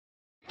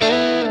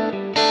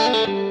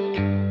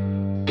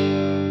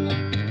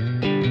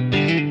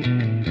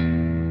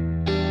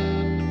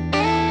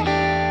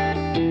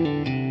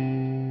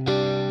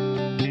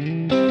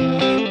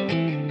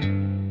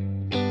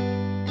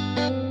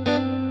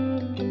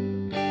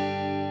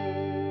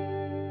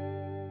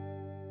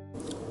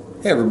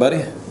Hey everybody,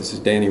 this is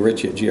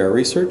Richie at GR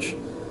Research.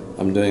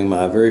 I'm doing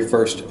my very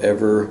first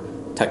ever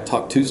Tech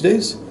Talk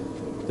Tuesdays.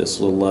 This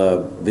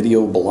little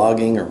video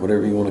blogging or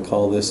whatever you want to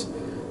call this.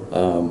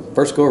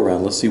 First go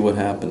around, let's see what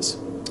happens.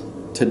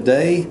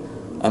 Today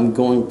I'm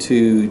going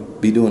to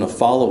be doing a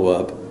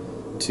follow-up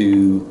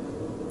to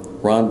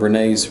Ron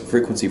Bernay's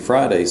Frequency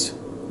Fridays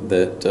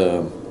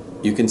that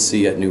you can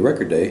see at New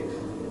Record Day.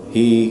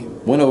 He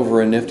went over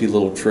a nifty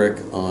little trick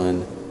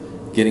on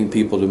getting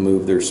people to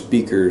move their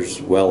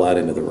speakers well out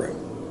into the room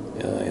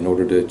in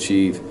order to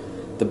achieve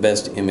the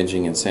best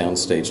imaging and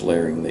soundstage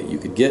layering that you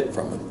could get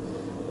from them.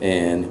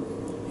 And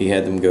he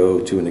had them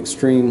go to an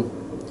extreme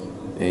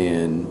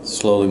and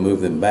slowly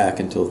move them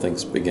back until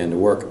things began to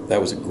work. That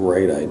was a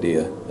great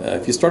idea.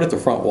 If you start at the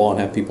front wall and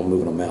have people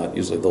moving them out,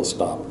 usually they'll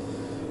stop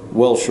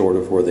well short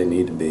of where they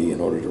need to be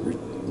in order to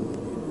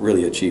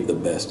really achieve the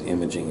best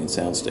imaging and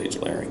soundstage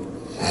layering.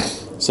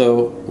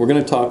 So we're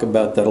going to talk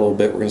about that a little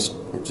bit. We're going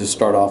to just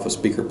start off with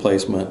speaker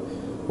placement.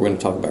 We're going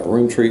to talk about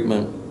room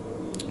treatment.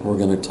 We're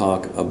going to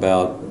talk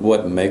about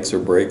what makes or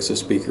breaks a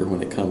speaker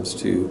when it comes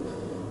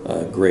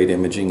to great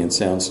imaging and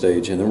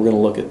soundstage. And then we're going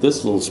to look at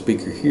this little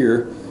speaker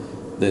here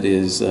that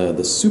is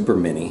the Super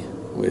Mini,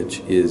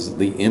 which is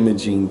the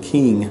imaging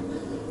king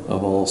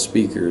of all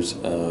speakers.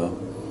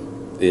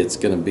 It's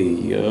going to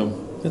be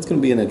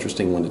an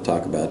interesting one to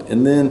talk about.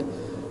 And then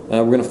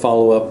we're going to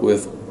follow up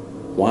with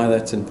why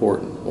that's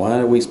important. Why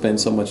do we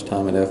spend so much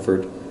time and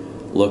effort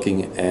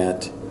looking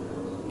at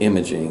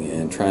imaging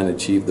and trying to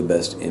achieve the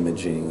best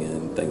imaging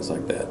and things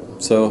like that.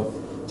 So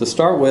to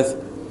start with,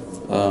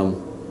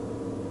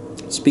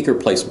 speaker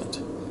placement.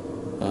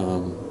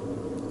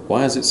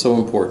 Why is it so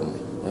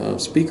important?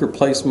 Speaker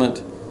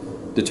placement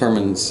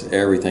determines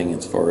everything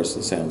as far as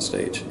the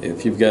soundstage.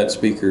 If you've got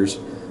speakers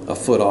a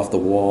foot off the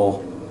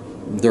wall,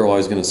 they're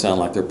always going to sound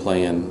like they're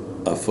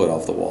playing a foot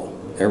off the wall.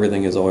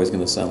 Everything is always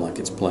going to sound like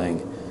it's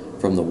playing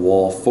from the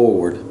wall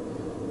forward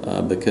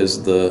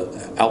because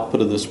the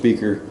output of the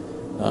speaker,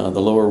 the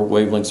lower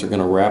wavelengths are going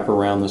to wrap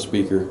around the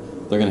speaker.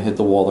 They're going to hit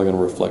the wall. They're going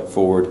to reflect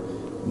forward.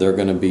 They're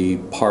going to be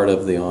part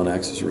of the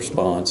on-axis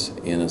response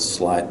in a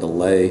slight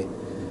delay.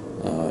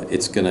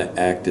 It's going to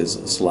act as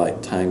a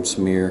slight time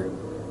smear.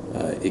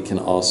 It can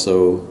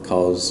also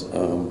cause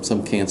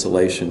some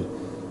cancellation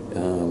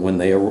when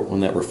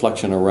that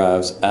reflection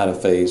arrives out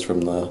of phase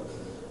from the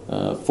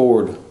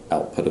forward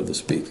output of the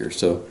speaker.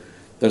 So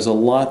there's a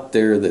lot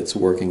there that's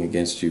working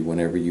against you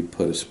whenever you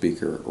put a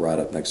speaker right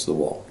up next to the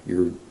wall.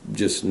 You're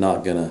just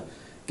not going to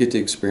get to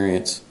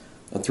experience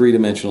a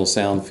three-dimensional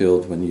sound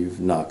field when you've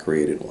not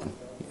created one.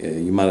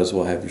 You might as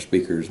well have your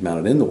speakers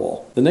mounted in the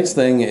wall. The next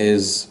thing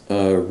is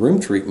room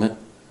treatment.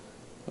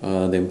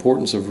 The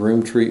importance of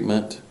room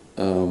treatment,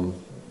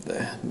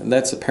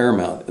 that's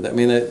paramount. I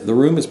mean, the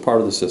room is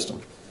part of the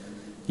system.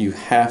 You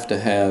have to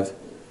have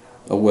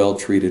a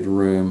well-treated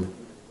room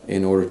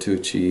in order to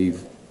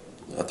achieve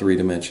a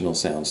three-dimensional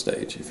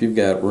soundstage. If you've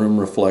got room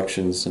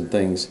reflections and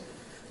things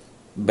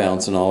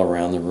bouncing all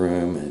around the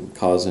room and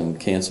causing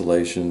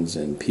cancellations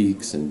and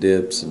peaks and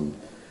dips and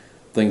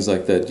things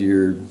like that,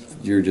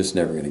 you're just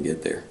never going to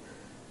get there.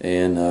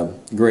 And a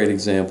great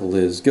example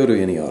is go to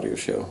any audio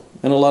show.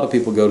 And a lot of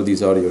people go to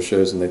these audio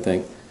shows and they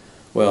think,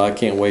 well, I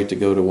can't wait to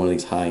go to one of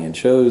these high-end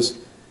shows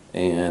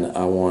and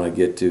I want to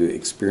get to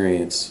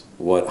experience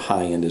what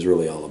high-end is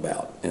really all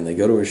about. And they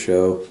go to a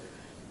show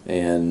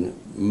and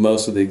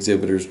most of the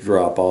exhibitors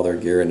drop all their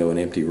gear into an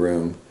empty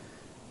room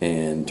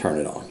and turn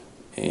it on.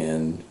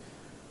 And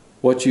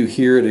what you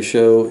hear at a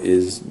show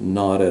is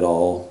not at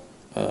all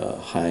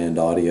high-end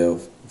audio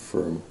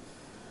for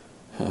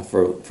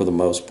the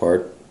most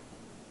part.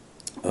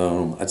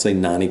 I'd say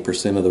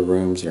 90% of the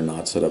rooms are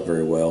not set up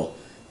very well.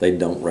 They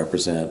don't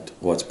represent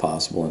what's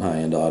possible in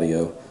high-end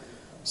audio.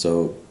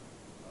 So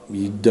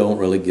you don't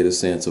really get a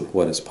sense of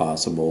what is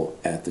possible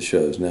at the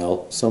shows.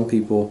 Now,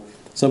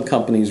 some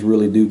companies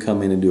really do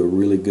come in and do a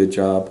really good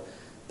job.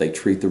 They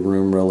treat the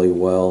room really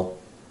well.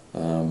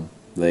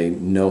 They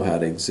know how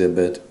to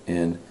exhibit.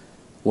 And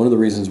one of the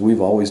reasons we've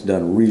always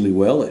done really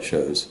well at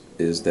shows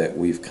is that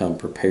we've come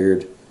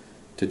prepared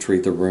to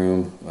treat the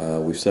room.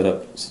 We've set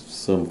up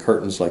some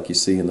curtains like you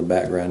see in the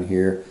background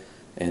here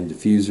and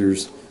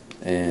diffusers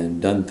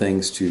and done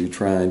things to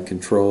try and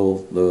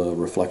control the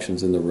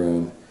reflections in the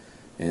room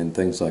and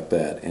things like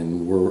that.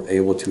 And we're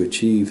able to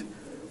achieve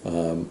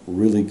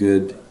really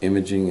good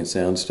imaging and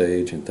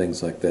soundstage and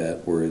things like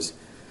that, whereas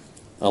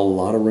a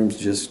lot of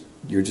rooms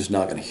you're just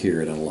not going to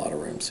hear it in a lot of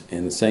rooms.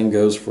 And the same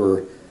goes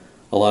for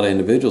a lot of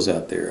individuals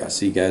out there. I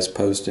see guys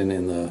posting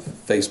in the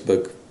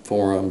Facebook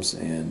forums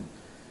and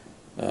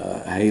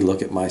hey,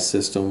 look at my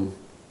system,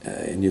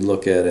 and you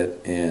look at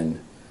it and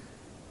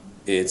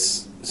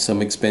it's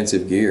some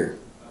expensive gear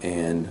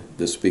and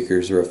the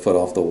speakers are a foot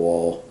off the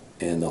wall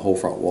and the whole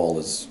front wall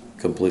is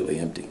completely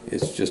empty.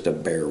 It's just a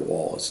bare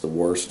wall. It's the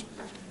worst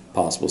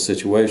possible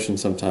situation.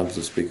 Sometimes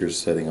the speaker's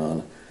sitting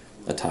on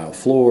a tile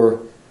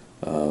floor,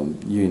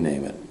 you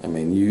name it. I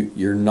mean,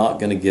 you're not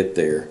going to get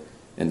there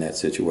in that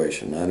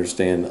situation. I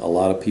understand a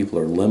lot of people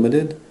are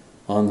limited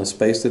on the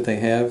space that they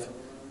have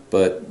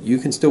but you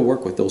can still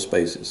work with those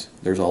spaces.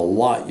 There's a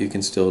lot you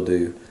can still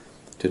do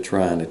to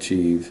try and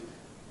achieve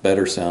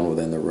better sound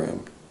within the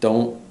room.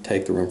 Don't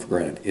take the room for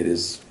granted. It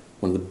is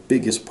one of the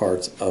biggest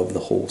parts of the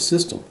whole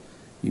system.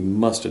 You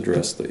must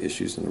address the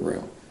issues in the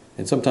room.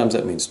 And sometimes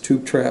that means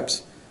tube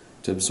traps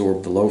to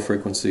absorb the low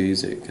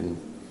frequencies. It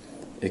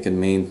can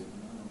mean,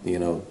 you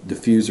know,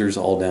 diffusers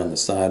all down the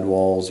side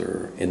walls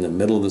or in the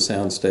middle of the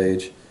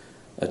soundstage.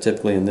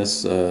 Typically in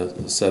this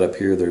setup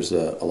here, there's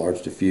a large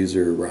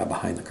diffuser right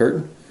behind the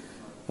curtain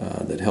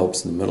that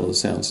helps in the middle of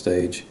the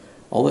soundstage.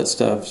 All that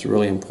stuff is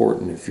really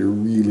important if you're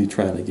really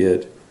trying to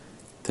get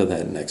to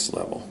that next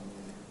level.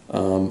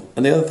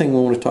 And the other thing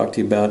we want to talk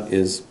to you about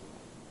is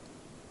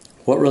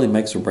what really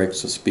makes or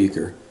breaks a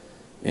speaker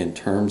in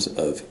terms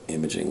of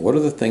imaging. What are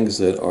the things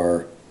that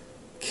are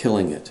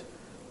killing it?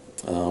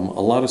 A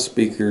lot of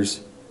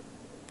speakers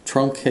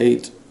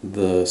truncate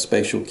the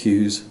spatial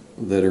cues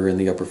that are in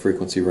the upper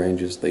frequency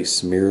ranges. They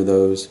smear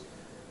those.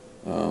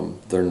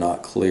 They're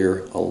not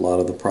clear. A lot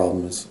of the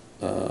problems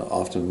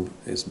often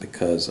is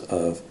because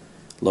of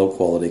low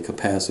quality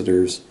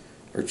capacitors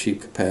or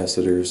cheap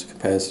capacitors.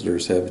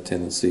 Capacitors have a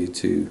tendency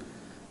to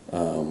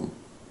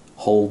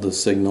hold the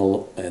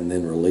signal and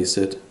then release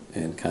it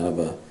in kind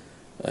of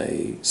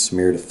a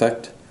smeared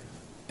effect,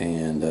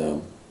 and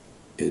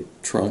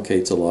it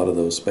truncates a lot of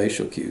those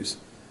spatial cues.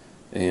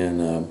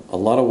 And a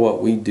lot of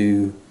what we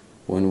do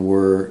when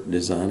we're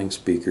designing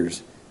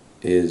speakers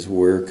is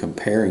we're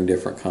comparing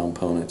different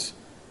components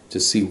to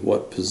see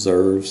what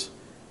preserves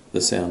the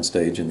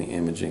soundstage and the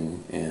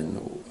imaging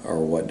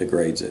or what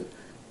degrades it.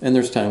 And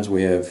there's times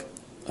we have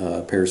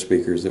a pair of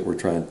speakers that we're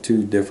trying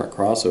two different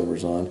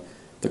crossovers on.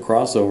 The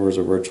crossovers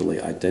are virtually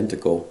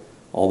identical.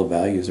 All the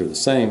values are the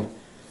same,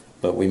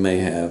 but we may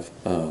have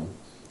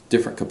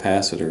different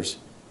capacitors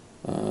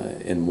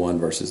in one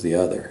versus the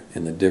other,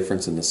 and the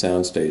difference in the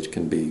soundstage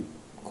can be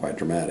quite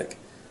dramatic.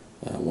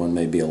 One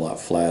may be a lot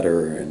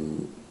flatter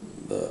and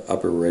the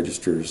upper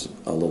registers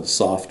a little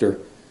softer,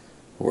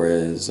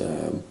 whereas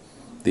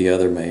the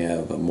other may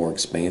have a more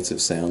expansive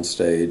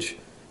soundstage,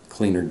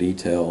 cleaner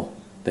detail,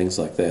 things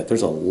like that.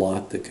 There's a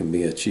lot that can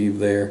be achieved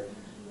there.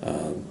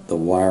 The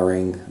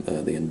wiring,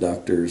 the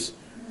inductors,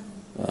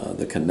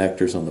 the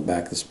connectors on the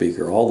back of the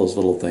speaker, all those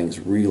little things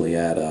really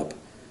add up.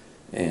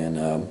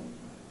 And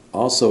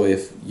also,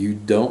 if you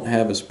don't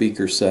have a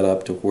speaker set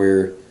up to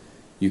where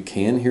you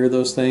can hear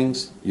those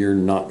things, you're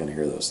not going to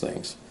hear those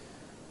things.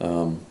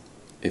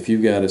 If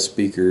you've got a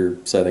speaker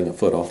setting a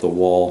foot off the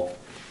wall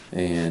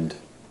and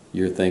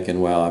you're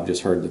thinking, wow, I've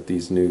just heard that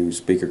these new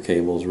speaker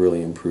cables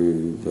really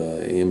improve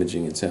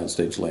imaging and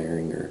soundstage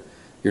layering, or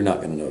you're not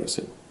going to notice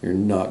it. You're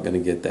not going to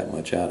get that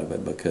much out of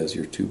it because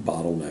you're too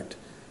bottlenecked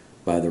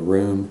by the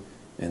room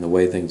and the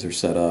way things are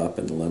set up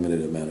and the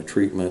limited amount of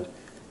treatment.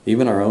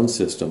 Even our own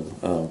system,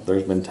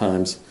 there's been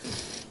times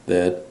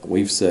that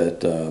we've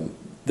set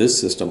this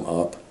system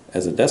up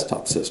as a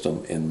desktop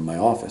system in my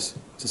office.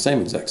 It's the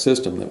same exact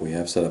system that we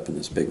have set up in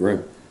this big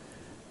room,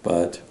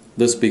 but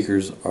the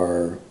speakers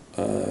are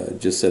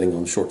just sitting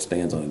on short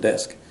stands on a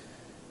desk,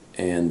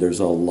 and there's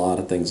a lot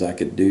of things I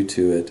could do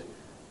to it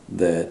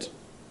that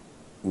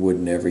would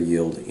never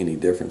yield any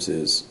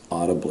differences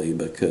audibly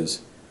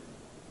because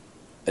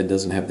it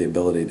doesn't have the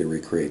ability to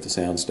recreate the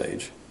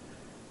soundstage.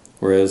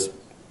 Whereas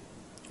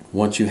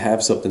once you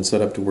have something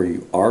set up to where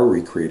you are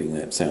recreating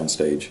that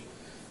soundstage,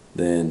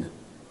 then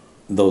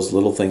those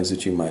little things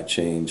that you might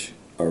change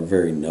are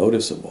very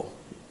noticeable.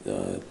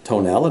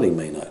 Tonality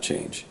may not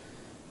change.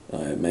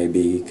 It may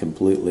be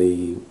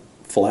completely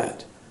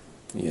flat,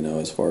 you know,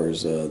 as far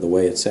as the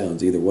way it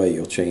sounds. Either way,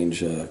 you'll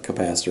change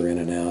capacitor in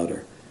and out,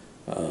 or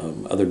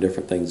other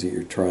different things that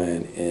you're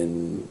trying,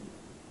 and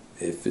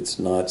if it's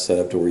not set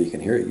up to where you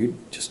can hear it, you're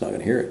just not going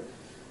to hear it.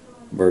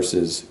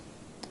 Versus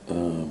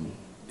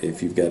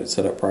if you've got it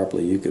set up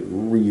properly, you could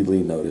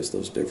really notice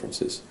those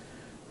differences.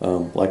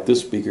 Like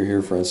this speaker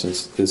here, for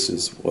instance, this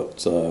is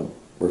what's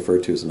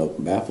referred to as an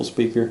open baffle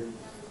speaker.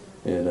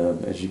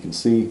 And as you can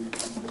see,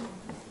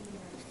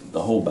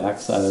 the whole back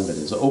side of it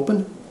is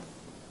open.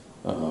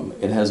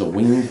 It has a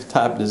wing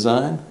type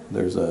design.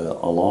 There's a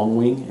long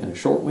wing and a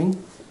short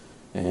wing,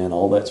 and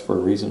all that's for a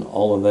reason.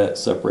 All of that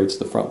separates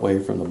the front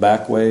wave from the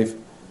back wave.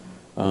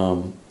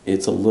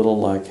 It's a little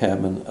like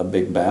having a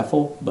big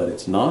baffle, but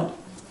it's not.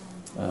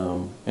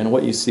 And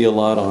what you see a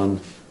lot on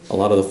a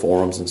lot of the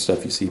forums and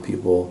stuff, you see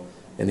people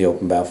in the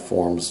open baffle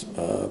forums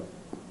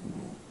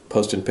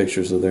posting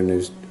pictures of their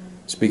new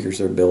speakers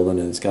they're building,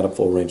 and it's got a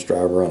full range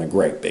driver on a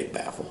great big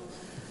baffle,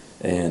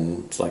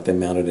 and it's like they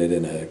mounted it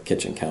in a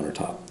kitchen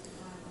countertop.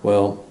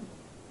 Well,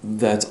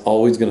 that's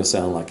always going to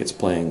sound like it's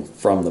playing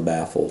from the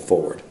baffle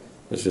forward.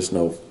 There's just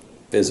no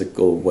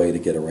physical way to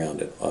get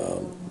around it.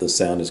 The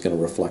sound is going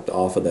to reflect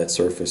off of that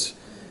surface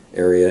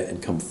area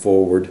and come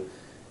forward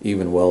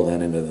even well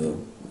down into the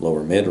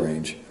lower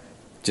mid-range,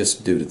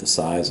 just due to the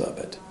size of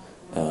it.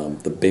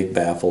 The big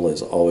baffle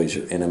is always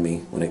your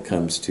enemy when it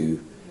comes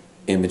to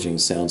imaging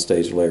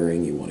soundstage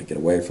layering. You want to get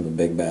away from the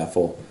big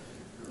baffle.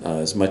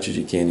 As much as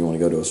you can, you want to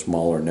go to a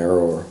smaller,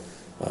 narrower,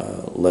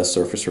 less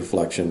surface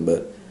reflection,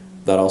 but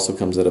that also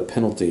comes at a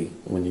penalty.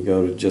 When you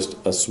go to just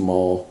a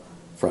small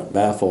front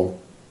baffle,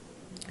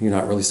 you're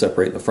not really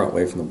separating the front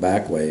wave from the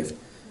back wave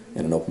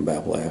in an open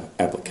baffle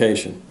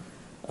application,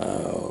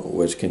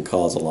 which can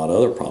cause a lot of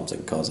other problems. It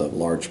can cause a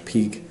large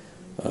peak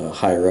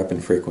higher up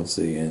in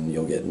frequency, and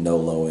you'll get no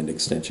low end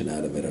extension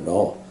out of it at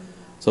all.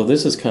 So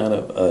this is kind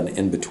of an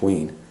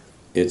in-between.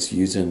 It's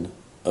using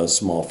a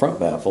small front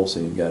baffle, so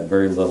you've got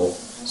very little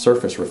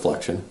surface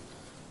reflection,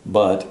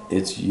 but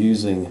it's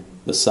using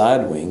the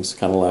side wings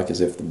kind of like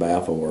as if the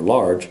baffle were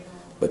large,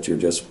 but you're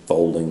just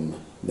folding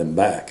them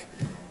back,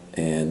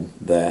 and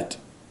that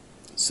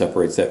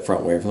separates that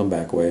front wave from the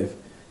back wave.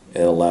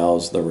 It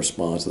allows the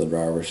response of the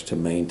drivers to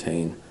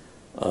maintain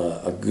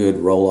a good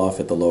roll-off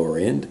at the lower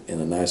end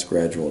and a nice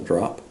gradual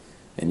drop,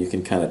 and you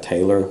can kind of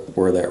tailor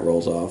where that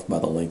rolls off by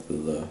the length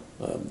of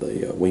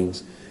the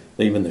wings.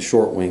 Even the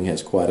short wing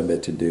has quite a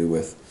bit to do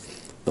with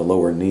the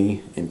lower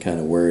knee and kind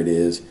of where it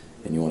is,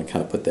 and you want to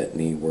kind of put that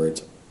knee where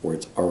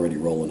it's already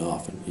rolling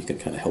off, and you can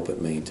kind of help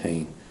it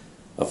maintain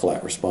a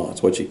flat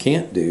response. What you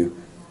can't do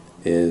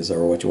is,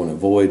 or what you want to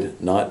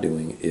avoid not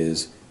doing,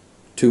 is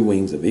two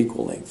wings of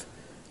equal length.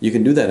 You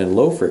can do that in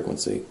low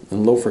frequency.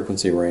 In low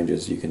frequency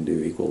ranges, you can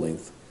do equal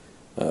length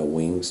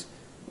wings,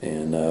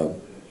 and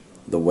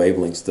the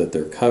wavelengths that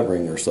they're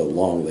covering are so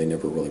long they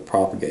never really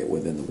propagate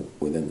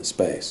within the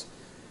space.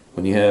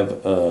 When you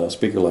have a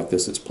speaker like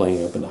this that's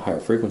playing up in the higher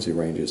frequency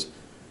ranges,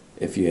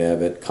 if you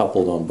have it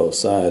coupled on both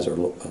sides or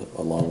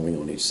a long wing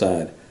on each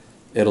side,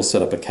 it'll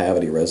set up a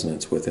cavity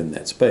resonance within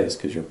that space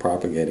because you're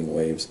propagating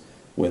waves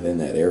within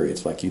that area.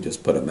 It's like you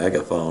just put a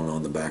megaphone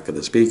on the back of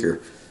the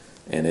speaker,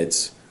 and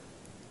it's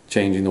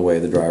changing the way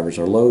the drivers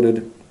are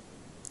loaded,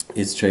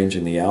 it's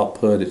changing the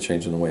output, it's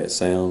changing the way it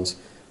sounds.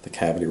 The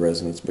cavity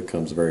resonance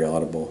becomes very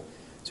audible.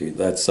 So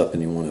that's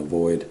something you want to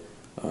avoid.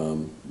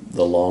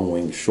 The long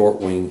wing,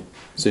 short wing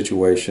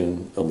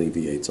situation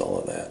alleviates all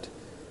of that.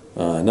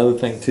 Another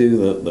thing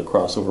too, the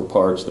crossover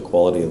parts, the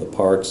quality of the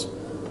parts,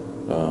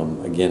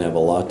 again, have a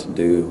lot to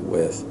do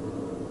with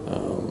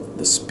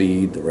the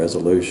speed, the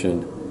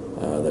resolution,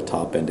 the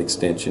top end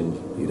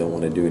extension. You don't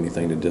want to do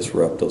anything to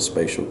disrupt those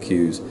spatial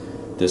cues.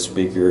 This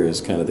speaker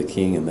is kind of the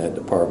king in that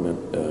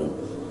department.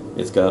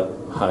 It's got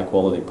high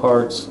quality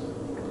parts,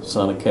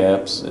 sonic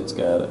caps, it's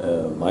got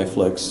a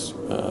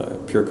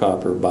MyFlex pure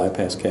copper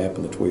bypass cap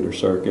in the tweeter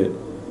circuit,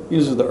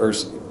 uses the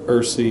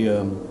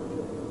ERSI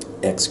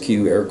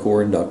XQ air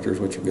core inductors,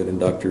 which are good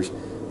inductors.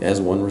 It has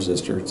one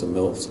resistor, it's a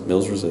Mills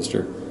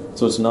resistor.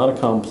 So it's not a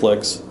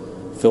complex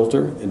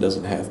filter, it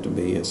doesn't have to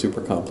be a super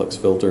complex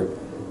filter.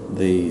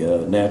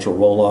 The natural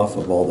roll-off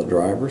of all the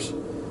drivers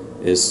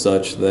is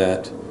such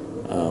that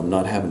I'm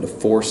not having to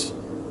force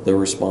the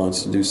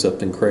response to do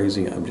something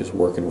crazy. I'm just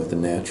working with the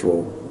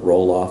natural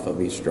roll-off of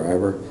each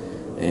driver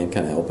and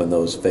kind of helping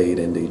those fade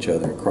into each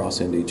other and cross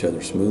into each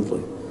other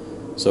smoothly.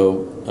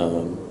 So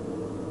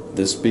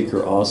this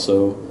speaker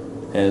also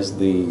has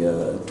the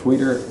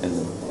tweeter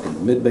and the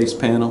mid-bass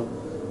panel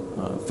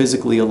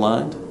physically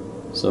aligned,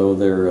 so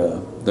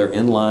they're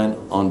in line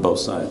on both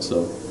sides.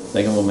 So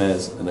think of them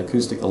as an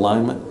acoustic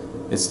alignment.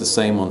 It's the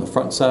same on the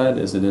front side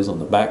as it is on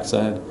the back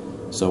side.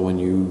 So when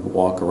you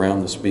walk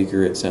around the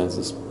speaker, it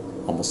sounds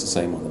almost the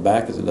same on the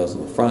back as it does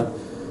on the front,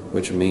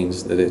 which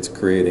means that it's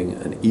creating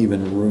an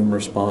even room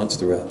response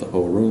throughout the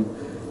whole room,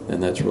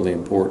 and that's really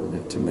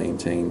important to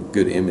maintain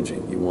good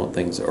imaging. You want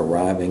things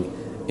arriving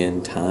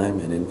in time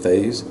and in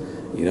phase.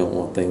 You don't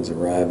want things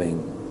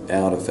arriving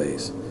out of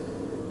phase.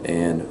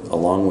 And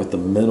along with the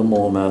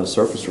minimal amount of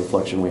surface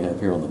reflection we have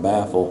here on the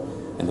baffle,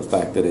 and the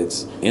fact that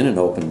it's in an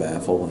open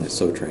baffle and it's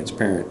so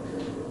transparent,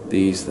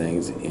 these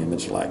things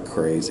image like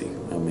crazy.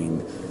 I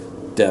mean,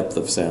 depth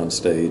of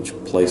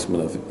soundstage,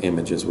 placement of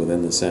images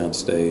within the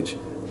soundstage,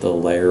 the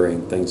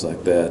layering, things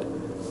like that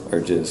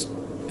are just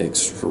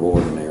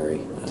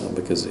extraordinary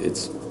because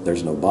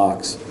there's no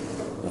box.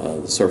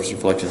 The surface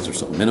reflections are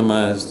so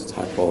minimized, it's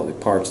high quality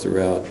parts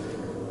throughout.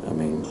 I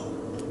mean,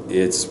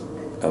 it's,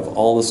 of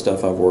all the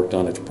stuff I've worked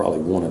on, it's probably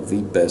one of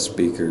the best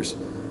speakers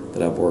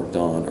that I've worked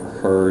on or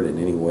heard in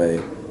any way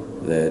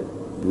that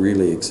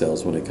really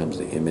excels when it comes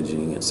to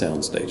imaging and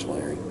soundstage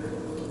layering.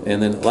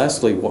 And then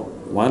lastly,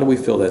 why do we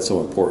feel that's so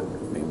important?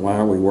 I mean, why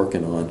are we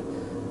working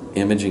on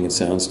imaging and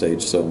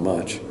soundstage so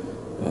much?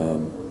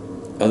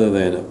 Other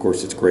than, of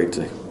course, it's great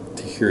to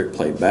hear it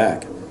played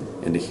back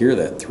and to hear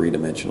that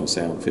three-dimensional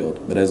sound field.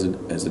 But as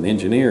an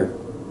engineer,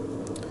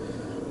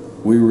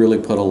 we really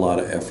put a lot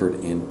of effort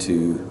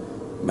into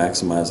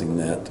maximizing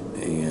that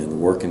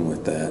and working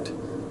with that.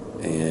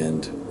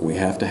 And we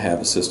have to have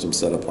a system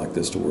set up like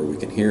this to where we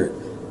can hear it.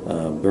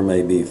 There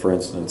may be, for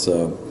instance,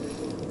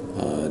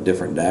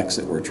 different DACs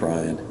that we're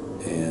trying,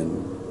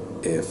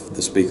 and if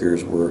the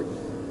speakers were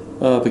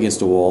up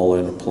against a wall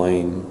in a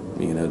plane,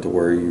 you know, to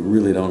where you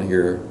really don't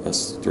hear a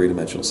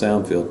three-dimensional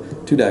sound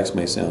field, two DACs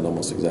may sound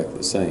almost exactly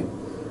the same.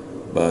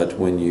 But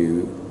when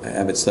you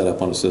have it set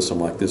up on a system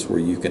like this where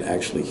you can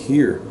actually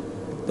hear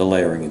the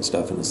layering and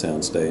stuff in the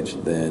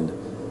soundstage, then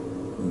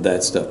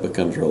that stuff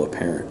becomes real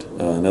apparent.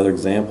 Another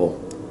example,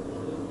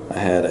 I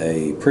had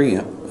a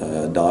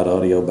preamp, Dot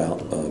Audio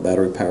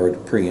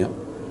battery-powered preamp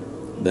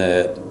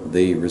that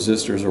the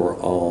resistors are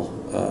all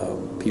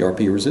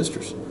PRP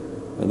resistors.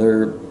 And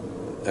they're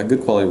a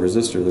good quality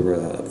resistor. They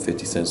were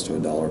 50 cents to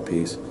 $1 a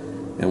piece.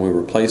 And we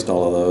replaced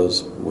all of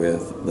those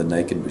with the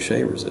naked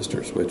Boucher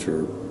resistors, which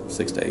are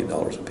 $6 to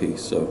 $8 a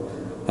piece. So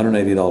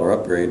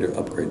 $180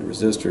 upgrade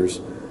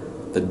resistors.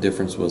 The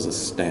difference was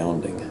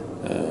astounding.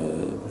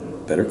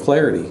 Better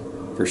clarity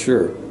for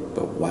sure,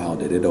 but wow,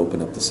 did it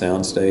open up the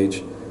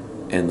soundstage,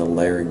 and the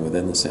layering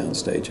within the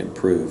soundstage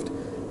improved.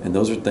 And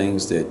those are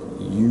things that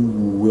you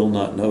will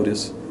not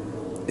notice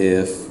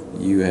if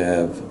you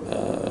have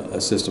a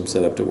system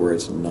set up to where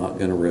it's not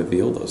going to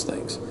reveal those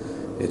things.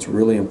 It's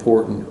really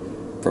important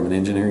from an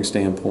engineering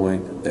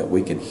standpoint that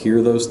we can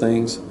hear those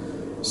things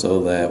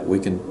so that we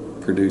can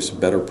produce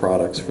better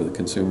products for the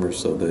consumers,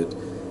 so that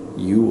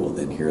you will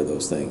then hear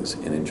those things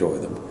and enjoy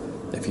them.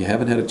 If you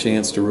haven't had a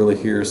chance to really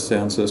hear a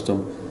sound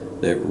system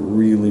that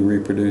really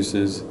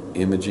reproduces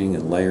imaging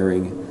and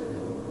layering,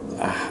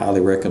 I highly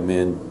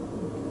recommend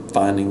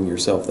finding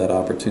yourself that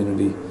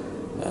opportunity.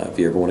 If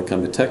you ever want to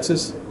come to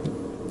Texas,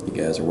 you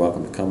guys are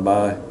welcome to come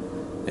by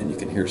and you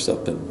can hear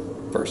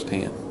something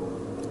firsthand.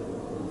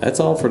 That's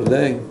all for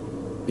today.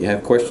 If you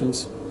have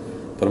questions,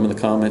 put them in the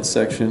comments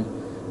section,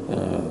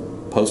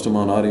 post them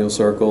on Audio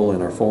Circle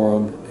in our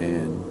forum,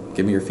 and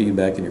give me your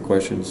feedback and your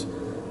questions.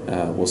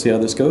 We'll see how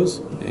this goes,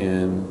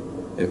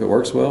 and if it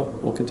works well,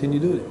 we'll continue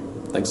doing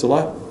it. Thanks a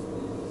lot.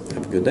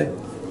 Have a good day.